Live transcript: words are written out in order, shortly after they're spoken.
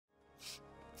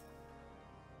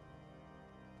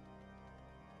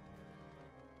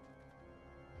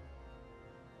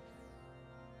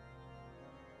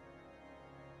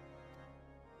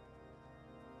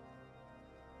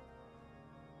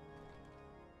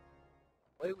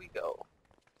Away we go.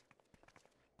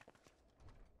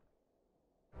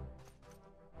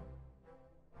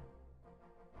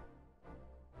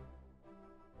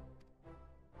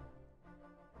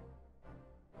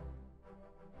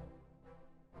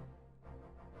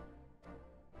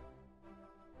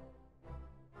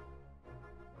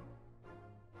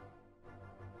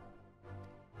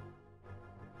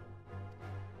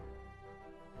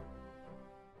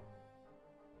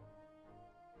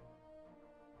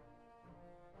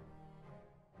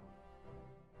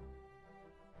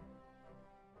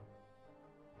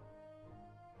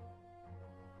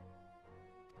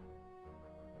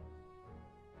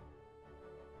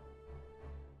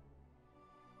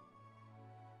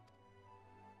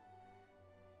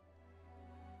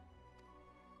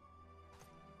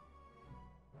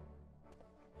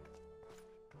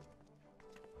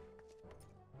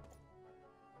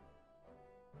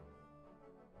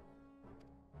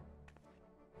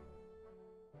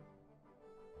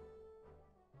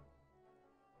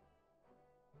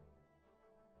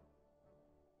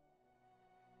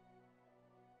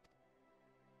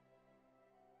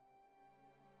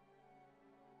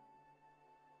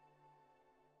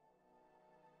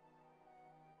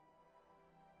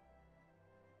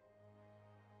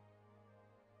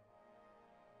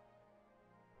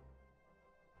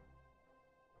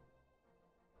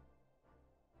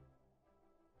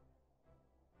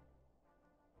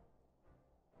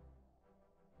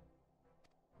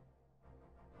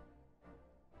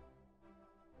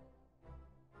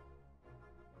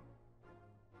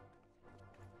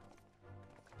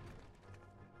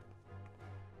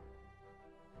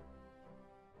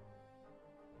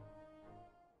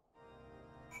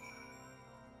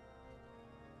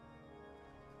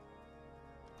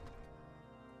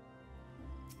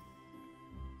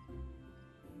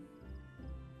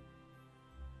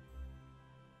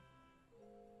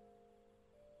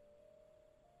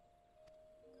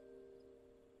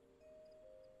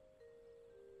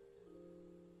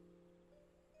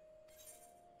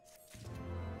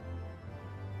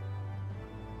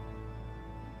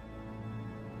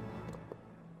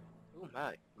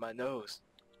 Oh my nose.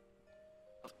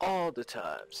 Of all the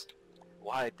times.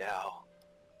 Why now?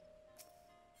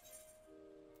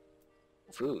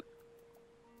 Food.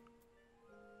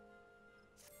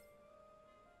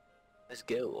 Let's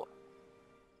go.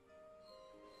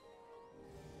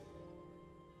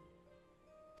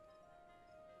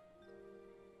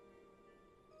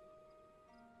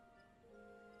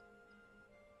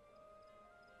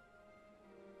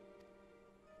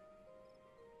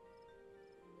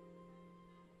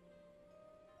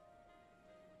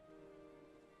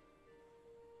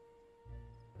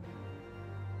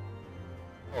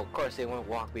 Oh, of course they won't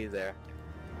walk me there.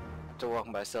 I have to walk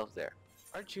myself there.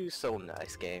 Aren't you so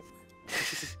nice, game?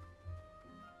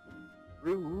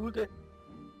 Rude.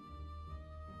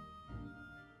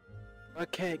 I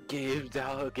can't give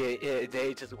delegate.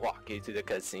 They just walk into the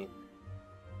cutscene.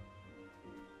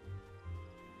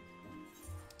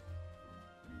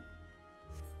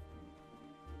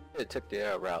 It took the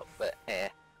other route, but eh.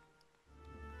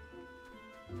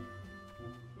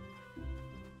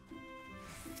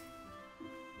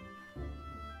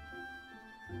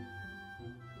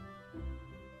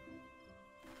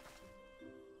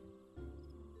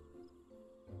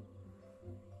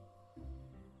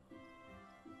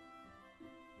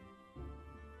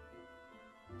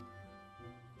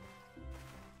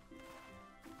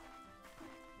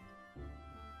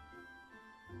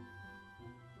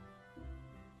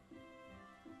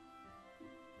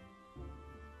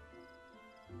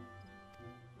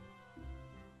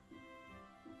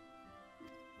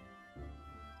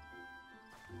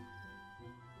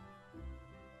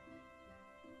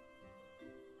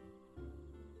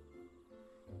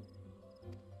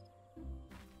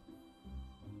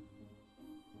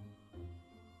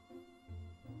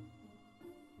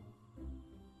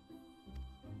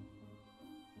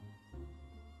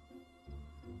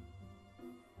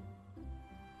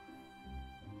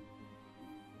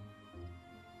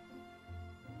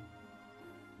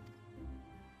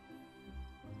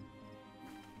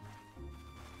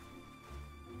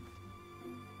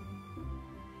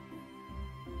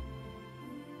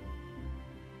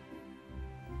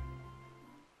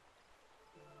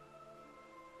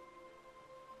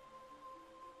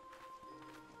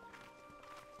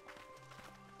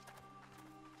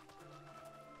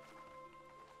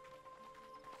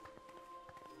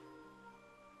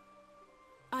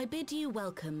 I bid you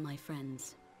welcome, my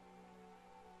friends.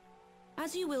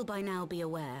 As you will by now be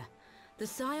aware, the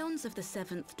Scions of the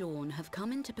Seventh Dawn have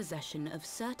come into possession of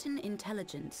certain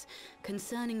intelligence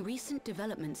concerning recent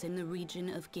developments in the region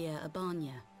of Gyr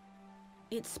Abania.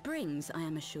 It springs, I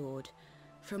am assured,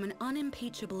 from an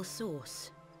unimpeachable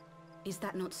source. Is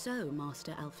that not so,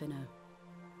 Master Alphino?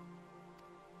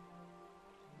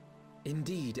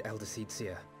 Indeed, Elder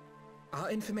Seedseer.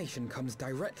 Our information comes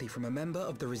directly from a member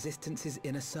of the Resistance's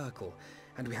inner circle,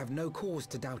 and we have no cause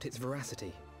to doubt its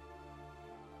veracity.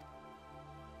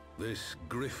 This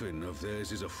Griffin of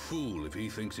theirs is a fool if he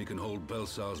thinks he can hold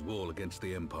Belsar's wall against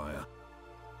the Empire.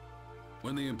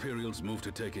 When the Imperials move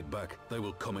to take it back, they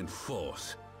will come in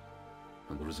force.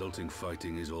 And the resulting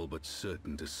fighting is all but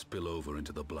certain to spill over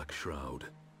into the Black Shroud.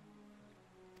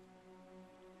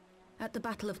 At the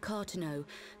Battle of Carteneau,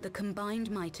 the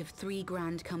combined might of 3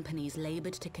 grand companies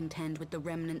labored to contend with the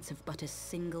remnants of but a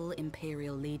single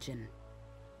Imperial legion.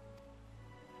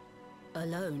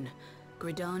 Alone,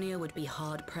 Gridania would be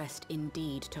hard-pressed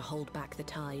indeed to hold back the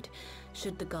tide,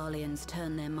 should the Garleans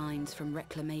turn their minds from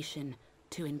reclamation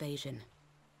to invasion.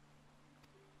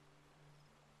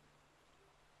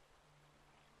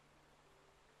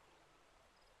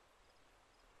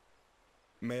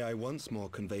 May I once more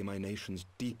convey my nation's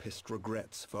deepest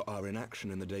regrets for our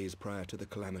inaction in the days prior to the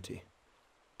calamity.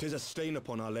 'Tis a stain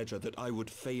upon our ledger that I would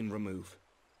fain remove.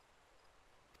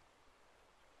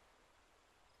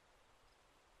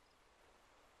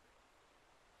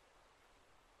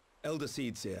 Elder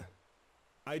Seedseer,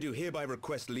 I do hereby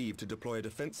request leave to deploy a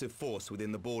defensive force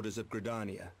within the borders of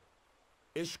Gridania.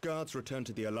 Ishgard's return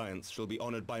to the Alliance shall be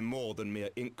honored by more than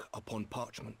mere ink upon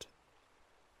parchment.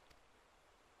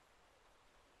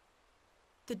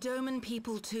 The Doman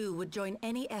people too would join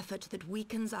any effort that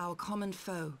weakens our common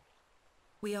foe.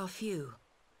 We are few,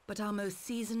 but our most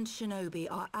seasoned shinobi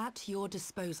are at your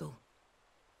disposal.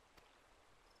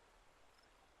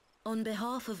 On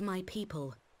behalf of my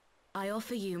people, I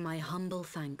offer you my humble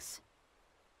thanks.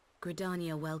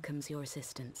 Gridania welcomes your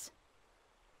assistance.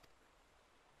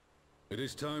 It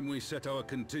is time we set our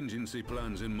contingency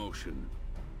plans in motion.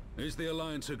 Is the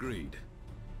Alliance agreed?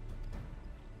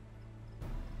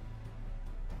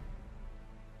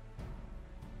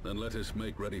 Then let us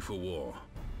make ready for war.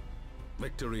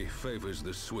 Victory favors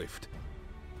the swift.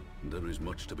 There is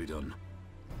much to be done.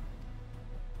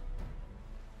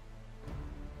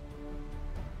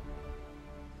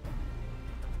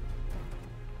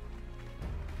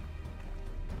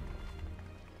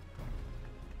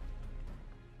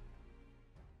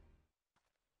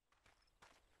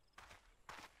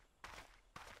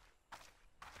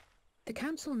 The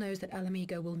Council knows that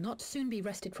Alamigo will not soon be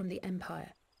wrested from the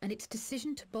Empire, and its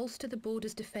decision to bolster the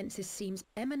border's defences seems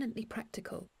eminently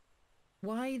practical.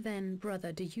 Why then,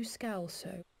 brother, do you scowl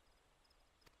so?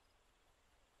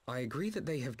 I agree that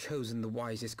they have chosen the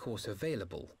wisest course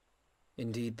available.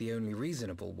 Indeed, the only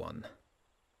reasonable one.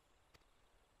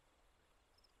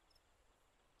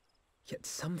 Yet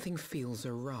something feels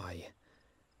awry.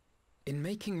 In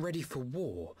making ready for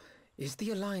war, is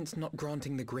the Alliance not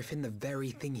granting the Griffin the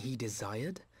very thing he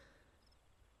desired?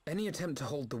 Any attempt to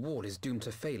hold the wall is doomed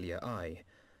to failure, aye.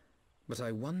 But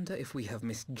I wonder if we have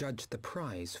misjudged the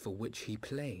prize for which he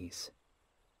plays.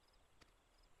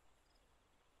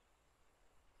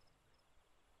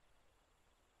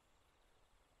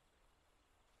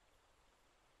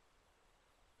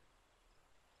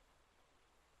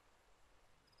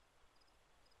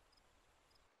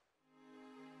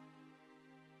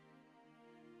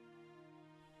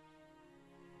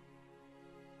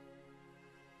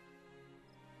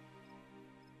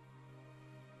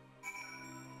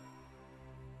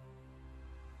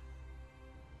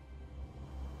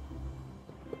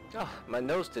 Oh, my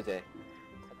nose today.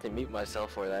 I have to mute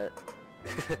myself for that.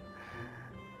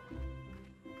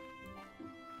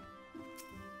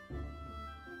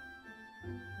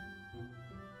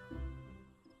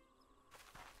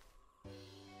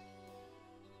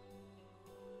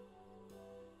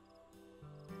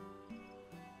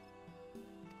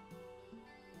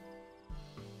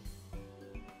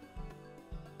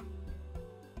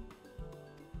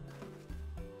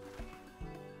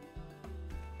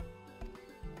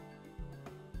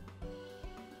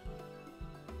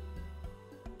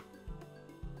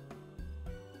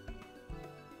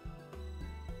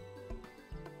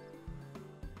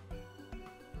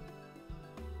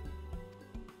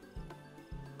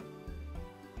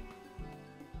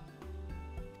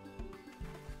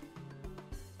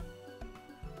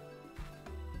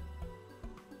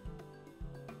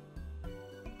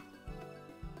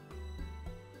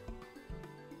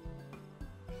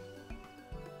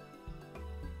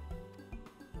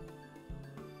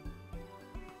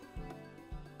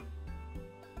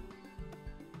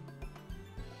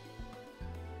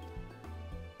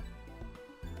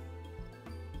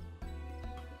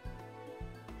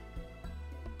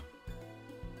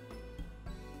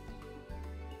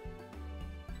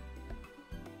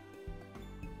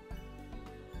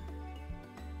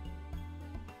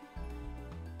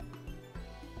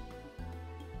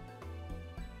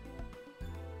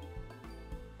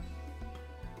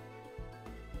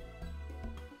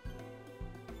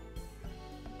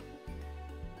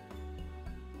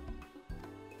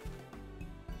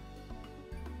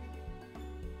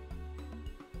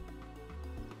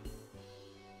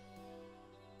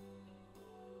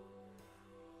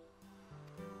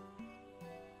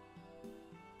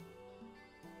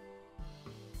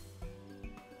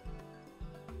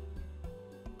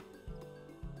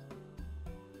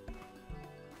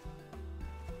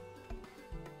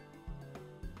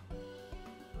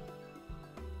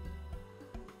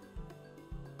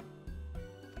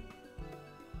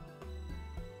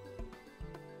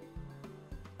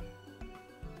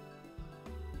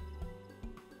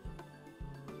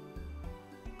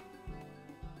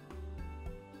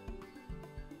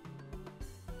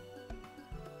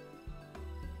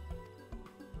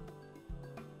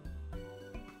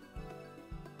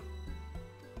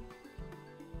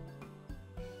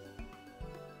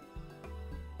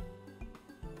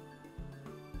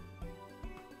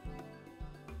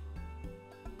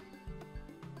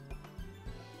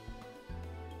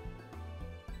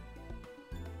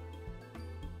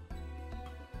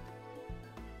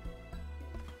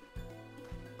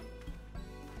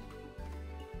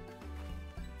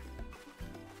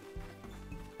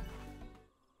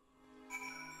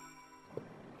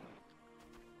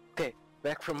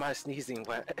 Back from my sneezing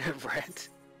rant.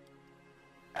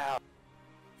 Ow.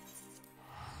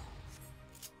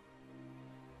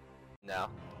 No.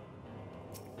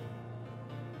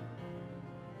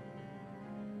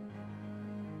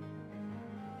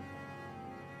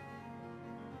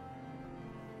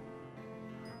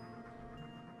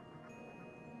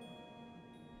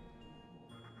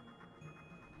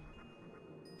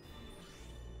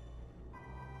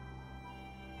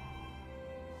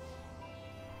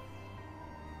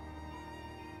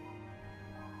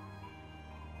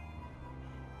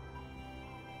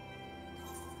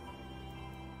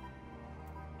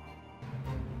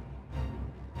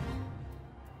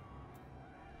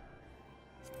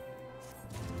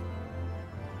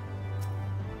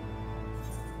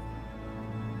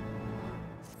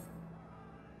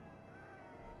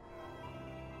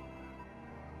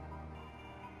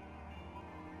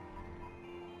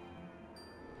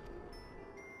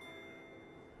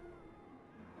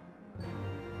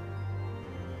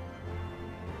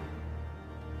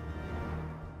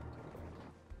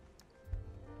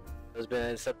 There's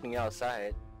been something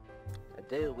outside. I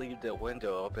did leave the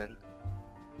window open.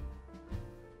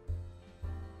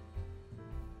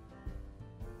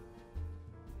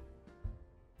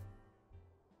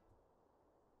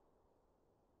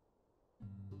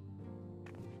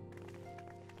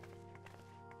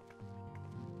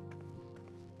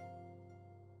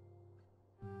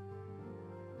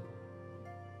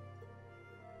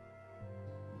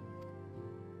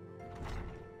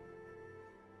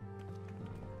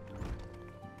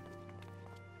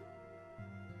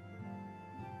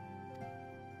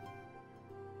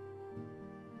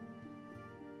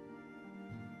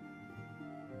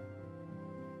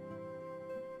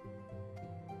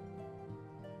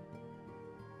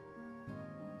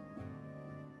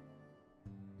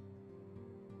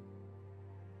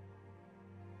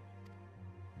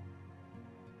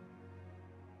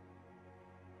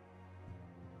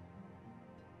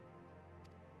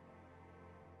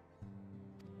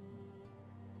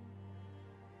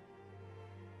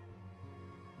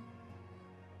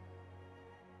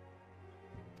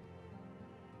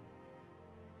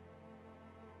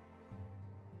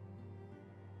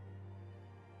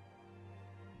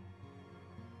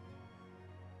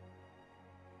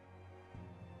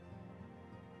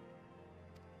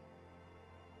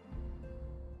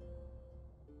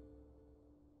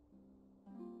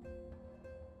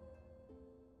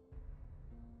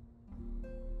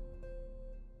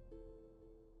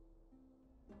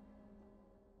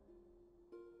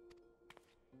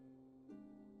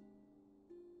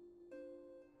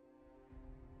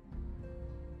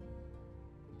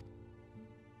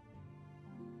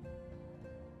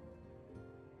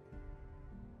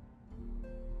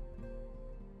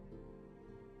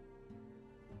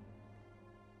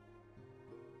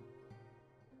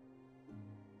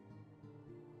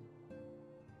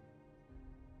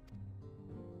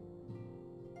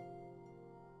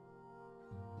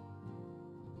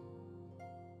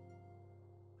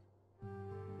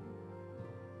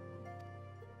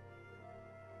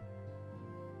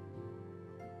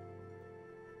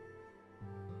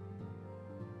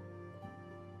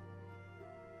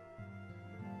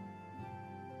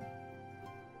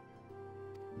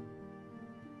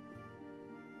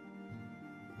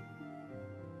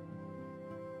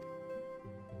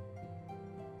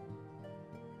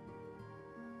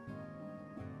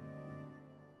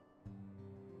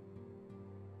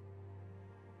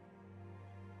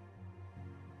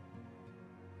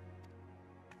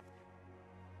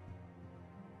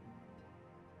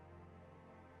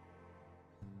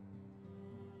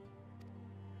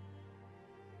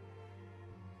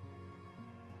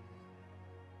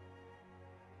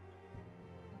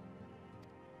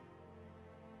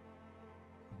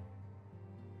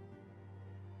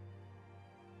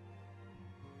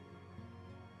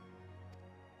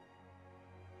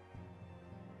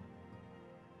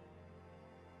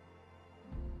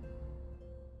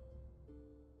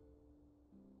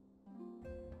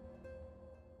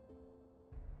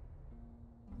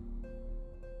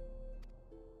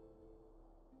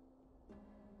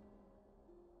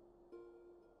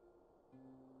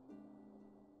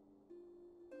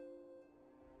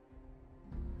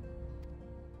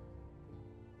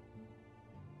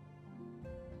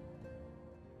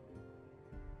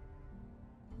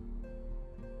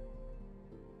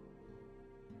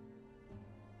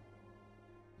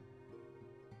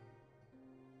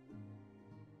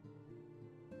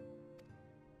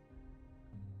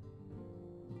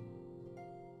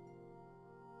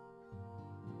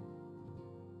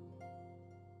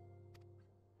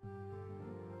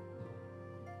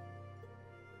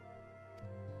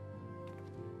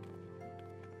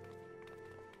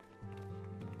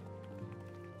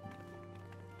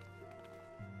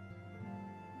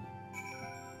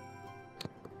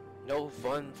 No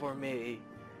fun for me.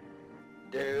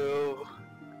 Do.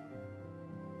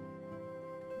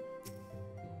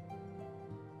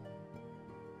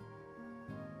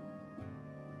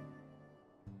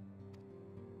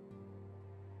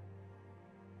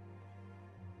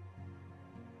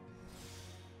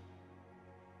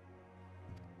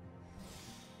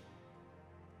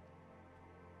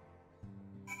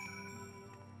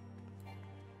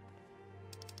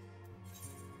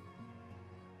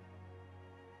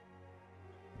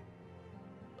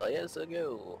 Let's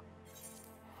go.